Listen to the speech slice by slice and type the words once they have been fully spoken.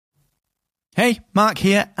Hey, Mark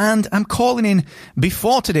here, and I'm calling in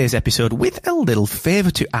before today's episode with a little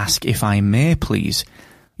favour to ask, if I may, please.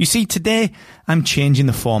 You see, today I'm changing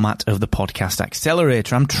the format of the Podcast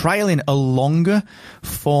Accelerator. I'm trialling a longer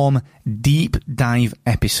form deep dive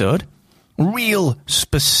episode, real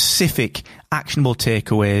specific actionable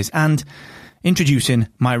takeaways, and introducing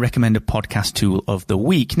my recommended podcast tool of the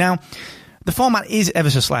week. Now, the format is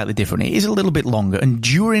ever so slightly different. It is a little bit longer, and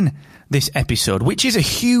during this episode, which is a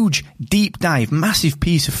huge, deep dive, massive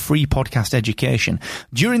piece of free podcast education,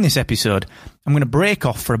 during this episode, I'm going to break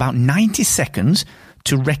off for about 90 seconds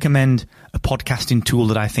to recommend a podcasting tool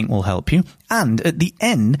that I think will help you. And at the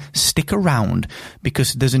end, stick around,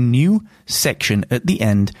 because there's a new section at the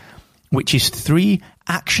end, which is 3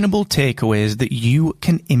 actionable takeaways that you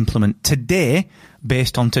can implement today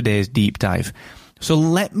based on today's deep dive. So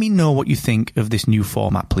let me know what you think of this new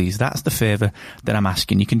format, please. That's the favour that I'm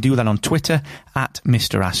asking. You can do that on Twitter at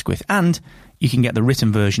Mr. Asquith, and you can get the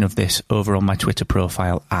written version of this over on my Twitter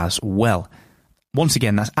profile as well. Once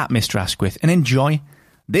again, that's at Mr. Asquith, and enjoy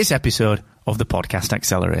this episode of the Podcast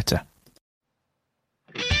Accelerator.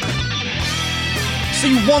 So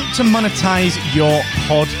you want to monetize your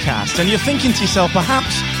podcast, and you're thinking to yourself,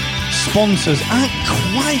 perhaps sponsors aren't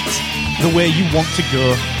quite the way you want to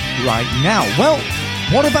go right now. Well,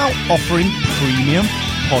 what about offering premium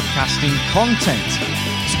podcasting content?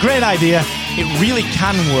 It's a great idea. It really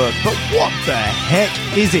can work, but what the heck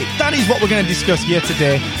is it? That is what we're going to discuss here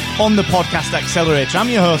today on the Podcast Accelerator. I'm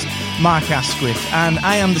your host, Mark Asquith, and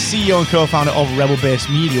I am the CEO and co-founder of Rebel Base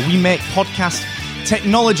Media. We make podcast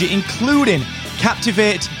technology, including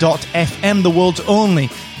Captivate.fm, the world's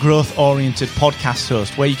only growth-oriented podcast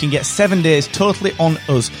host, where you can get 7 days totally on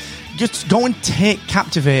us. Just go and take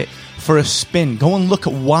Captivate for a spin. Go and look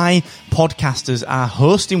at why podcasters are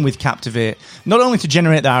hosting with Captivate, not only to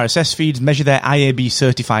generate their RSS feeds, measure their IAB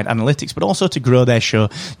certified analytics, but also to grow their show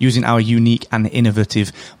using our unique and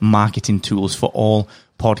innovative marketing tools for all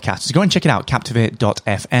podcasters. Go and check it out,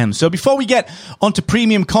 Captivate.fm. So before we get onto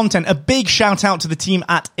premium content, a big shout out to the team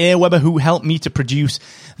at Aweber who helped me to produce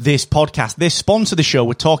this podcast. They sponsor the show.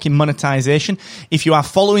 We're talking monetization. If you are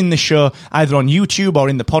following the show either on YouTube or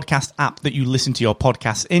in the podcast app that you listen to your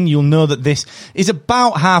podcasts in, you'll know that this is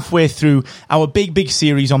about halfway through our big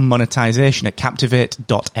series on monetization at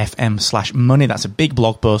Captivate.fm/money. That's a big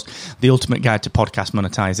blog post, the ultimate guide to podcast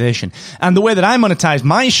monetization. And the way that I monetize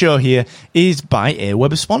my show here is by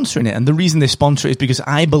Aweber sponsoring it. And the reason they sponsor it is because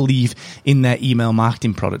I believe in their email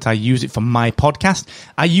marketing product. I use it for my podcast.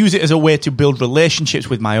 I use it as a way to build relationships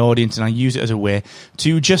with my audience, and I use it as a way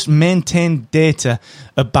to just maintain data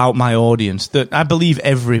about my audience that I believe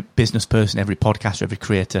every business person, every podcaster, every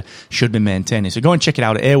creator should be maintaining. So go and check it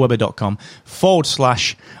out at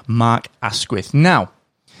aweber.com/Mark Asquith. Now,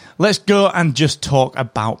 let's go and just talk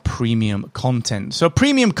about premium content. So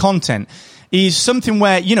premium content is something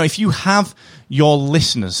where, you know, if you have your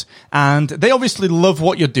listeners and they obviously love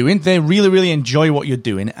what you're doing, they really enjoy what you're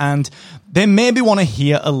doing, and they maybe want to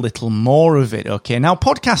hear a little more of it, okay? Now,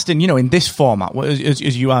 podcasting, you know, in this format,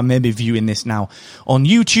 as you are maybe viewing this now on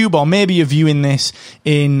YouTube, or maybe you're viewing this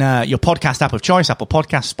in your podcast app of choice, Apple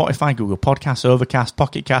Podcasts, Spotify, Google Podcasts, Overcast,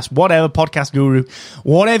 Pocket Cast, whatever, Podcast Guru,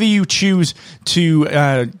 whatever you choose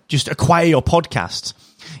to just acquire your podcasts,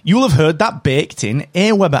 you will have heard that baked in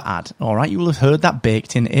Aweber ad, all right? You will have heard that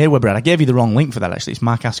baked in Aweber ad. I gave you the wrong link for that, actually. It's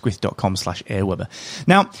markasquith.com/Aweber.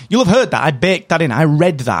 Now, you'll have heard that. I baked that in. I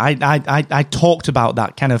read that. I talked about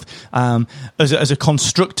that kind of as a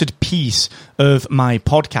constructed piece of my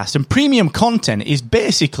podcast. And premium content is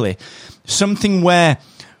basically something where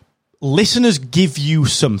listeners give you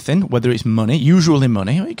something, whether it's money, usually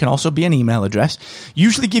money, or it can also be an email address,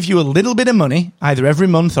 usually give you a little bit of money, either every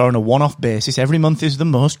month or on a one-off basis. Every month is the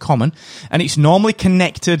most common, and it's normally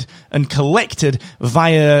connected and collected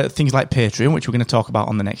via things like Patreon, which we're going to talk about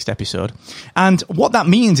on the next episode. And what that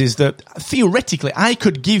means is that, theoretically, I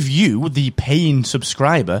could give you, the paying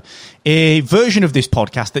subscriber, a version of this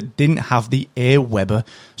podcast that didn't have the Aweber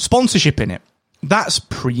sponsorship in it. That's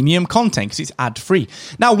premium content because it's ad-free.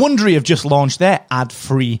 Now, Wondery have just launched their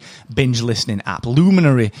ad-free binge listening app.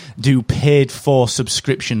 Luminary do paid-for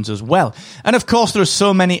subscriptions as well. And, of course, there are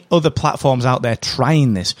so many other platforms out there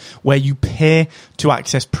trying this where you pay to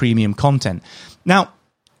access premium content. Now,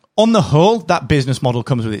 on the whole, that business model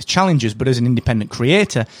comes with its challenges, but as an independent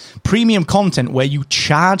creator, premium content where you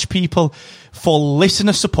charge people for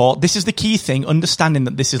listener support, this is the key thing, understanding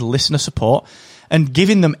that this is listener support, and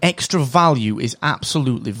giving them extra value is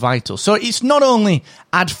absolutely vital. So it's not only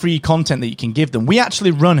ad-free content that you can give them. We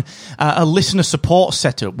actually run a listener support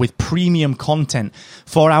setup with premium content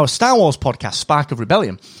for our Star Wars podcast, Spark of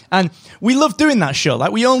Rebellion. And we love doing that show.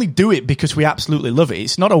 Like, we only do it because we absolutely love it.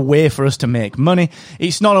 It's not a way for us to make money.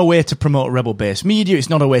 It's not a way to promote Rebel Base Media. It's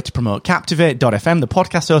not a way to promote Captivate.fm, the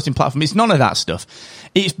podcast hosting platform. It's none of that stuff.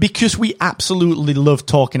 It's because we absolutely love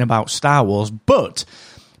talking about Star Wars. But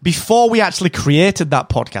before we actually created that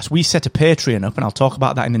podcast, we set a Patreon up, and I'll talk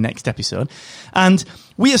about that in the next episode. And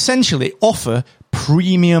we essentially offer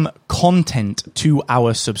premium content to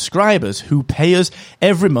our subscribers who pay us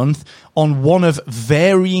every month on one of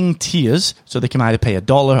varying tiers. So they can either pay $1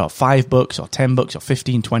 or $5 or $10 or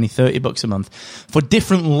 $15, $20, $30 a month for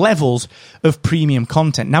different levels of premium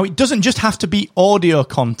content. Now, it doesn't just have to be audio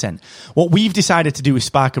content. What we've decided to do with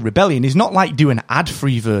Spark of Rebellion is not like do an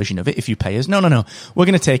ad-free version of it if you pay us. No. We're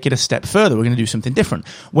going to take it a step further. We're going to do something different.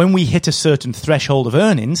 When we hit a certain threshold of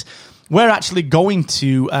earnings, we're actually going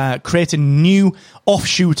to create a new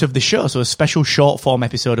offshoot of the show, so a special short-form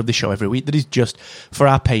episode of the show every week that is just for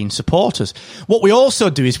our paying supporters. What we also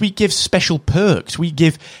do is we give special perks. We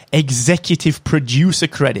give executive producer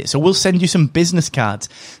credit. So we'll send you some business cards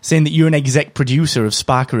saying that you're an exec producer of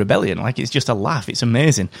Spark of Rebellion. Like, it's just a laugh. It's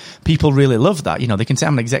amazing. People really love that. You know, they can say,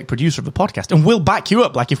 I'm an exec producer of a podcast, and we'll back you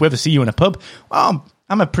up. Like, if we ever see you in a pub,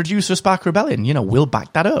 I'm a producer of Spark Rebellion. You know, we'll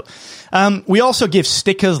back that up. We also give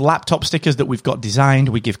stickers, laptop stickers that we've got designed.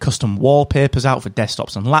 We give custom wallpapers out for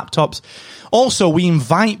desktops and laptops. Also, we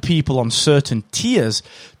invite people on certain tiers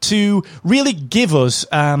to really give us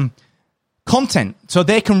content, so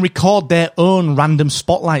they can record their own random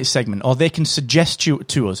spotlight segment, or they can suggest you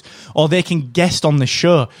to us, or they can guest on the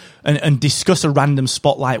show and discuss a random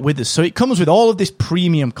spotlight with us. So it comes with all of this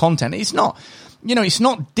premium content. It's not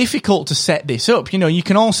difficult to set this up. You know, you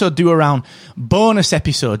can also do around bonus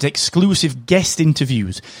episodes, exclusive guest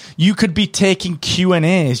interviews. You could be taking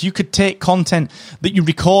Q&As. You could take content that you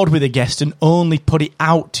record with a guest and only put it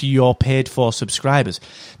out to your paid-for subscribers.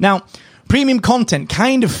 Now, premium content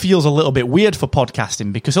kind of feels a little bit weird for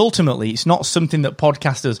podcasting because ultimately it's not something that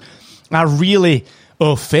podcasters are really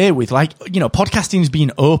au fait with. Like, you know, podcasting's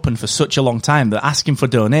been open for such a long time that asking for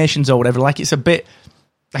donations or whatever, like, it's a bit...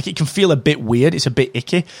 Like, it can feel a bit weird, it's a bit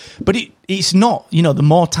icky, but it's not. You know, the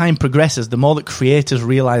more time progresses, the more that creators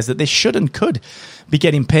realize that they should and could be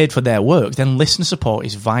getting paid for their work, then listener support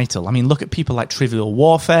is vital. I mean, look at people like Trivial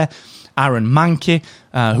Warfare, Aaron Mankey,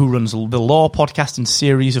 who runs the Law podcast and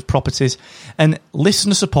series of properties, and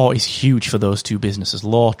listener support is huge for those two businesses,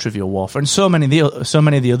 Law, Trivial Warfare, and so many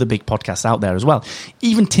of the other big podcasts out there as well.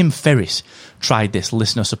 Even Tim Ferriss tried this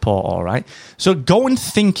listener support, all right? So go and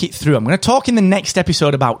think it through. I'm going to talk in the next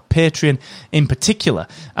episode about Patreon in particular,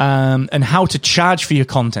 and how to charge for your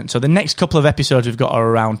content. So the next couple of episodes we've got are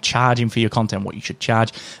around charging for your content, what you should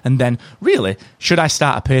charge, and then really, should I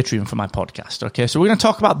start a Patreon for my podcast? Okay, so we're going to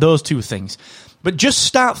talk about those two things. But just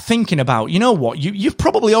start thinking about, you know what, you've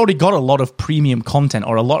probably already got a lot of premium content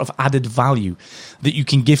or a lot of added value that you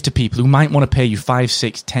can give to people who might want to pay you $5,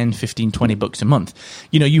 $6, $10, $15, $20 a month.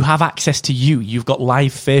 You know, you have access to you've got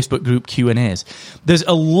live Facebook group Q&As. There's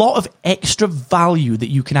a lot of extra value that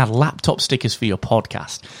you can add. Laptop stickers for your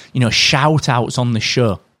podcast, you know, shout outs on the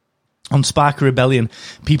show. On Spark of Rebellion,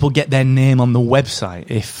 people get their name on the website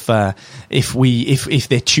if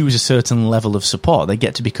they choose a certain level of support. They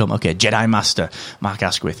get to become, Jedi Master Mark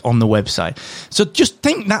Asquith on the website. So just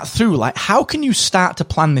think that through. Like, how can you start to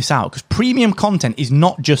plan this out? Because premium content is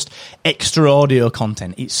not just extra audio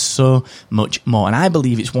content. It's so much more. And I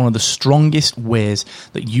believe it's one of the strongest ways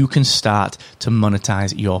that you can start to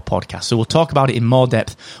monetize your podcast. So we'll talk about it in more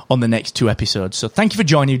depth on the next two episodes. So thank you for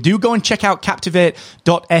joining. Do go and check out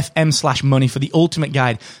Captivate.fm/money for the ultimate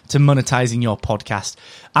guide to monetizing your podcast.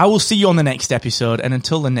 I will see you on the next episode, and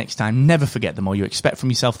until the next time, never forget, the more you expect from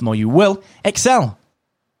yourself, the more you will excel.